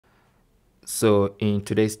So in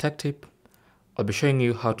today's tech tip, I'll be showing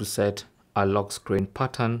you how to set a lock screen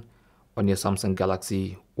pattern on your Samsung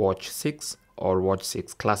Galaxy Watch 6 or Watch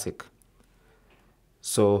 6 Classic.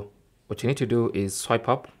 So what you need to do is swipe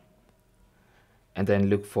up and then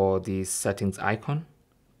look for the settings icon,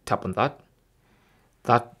 tap on that.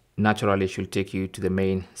 That naturally should take you to the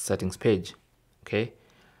main settings page. Okay,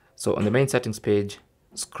 so on the main settings page,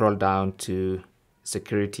 scroll down to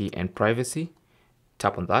security and privacy,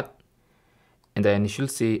 tap on that. And then you should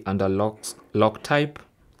see under lock type,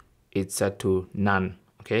 it's set to none,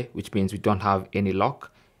 okay, which means we don't have any lock,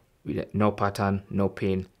 no pattern, no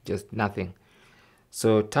pin, just nothing.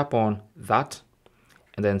 So tap on that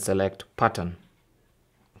and then select pattern.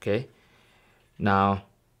 Okay, now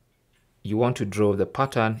you want to draw the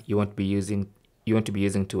pattern you want to be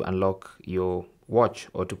using to unlock your watch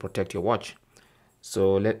or to protect your watch.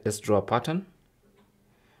 So let's draw a pattern.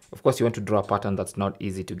 Of course, you want to draw a pattern that's not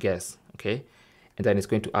easy to guess. Okay, and then it's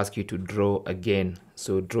going to ask you to draw again.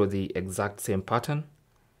 So draw the exact same pattern.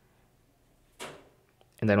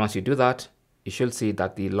 And then once you do that, you should see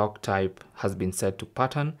that the lock type has been set to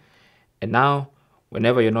pattern. And now,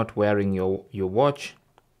 whenever you're not wearing your watch,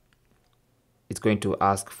 it's going to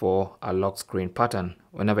ask for a lock screen pattern.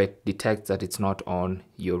 Whenever it detects that it's not on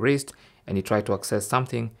your wrist and you try to access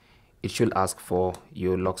something, it should ask for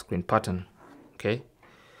your lock screen pattern. Okay,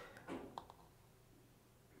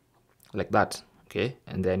 like that. Okay,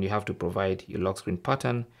 and then you have to provide your lock screen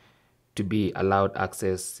pattern to be allowed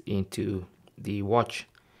access into the watch.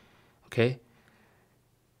 Okay,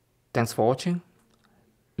 thanks for watching.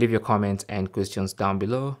 Leave your comments and questions down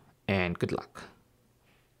below, and good luck.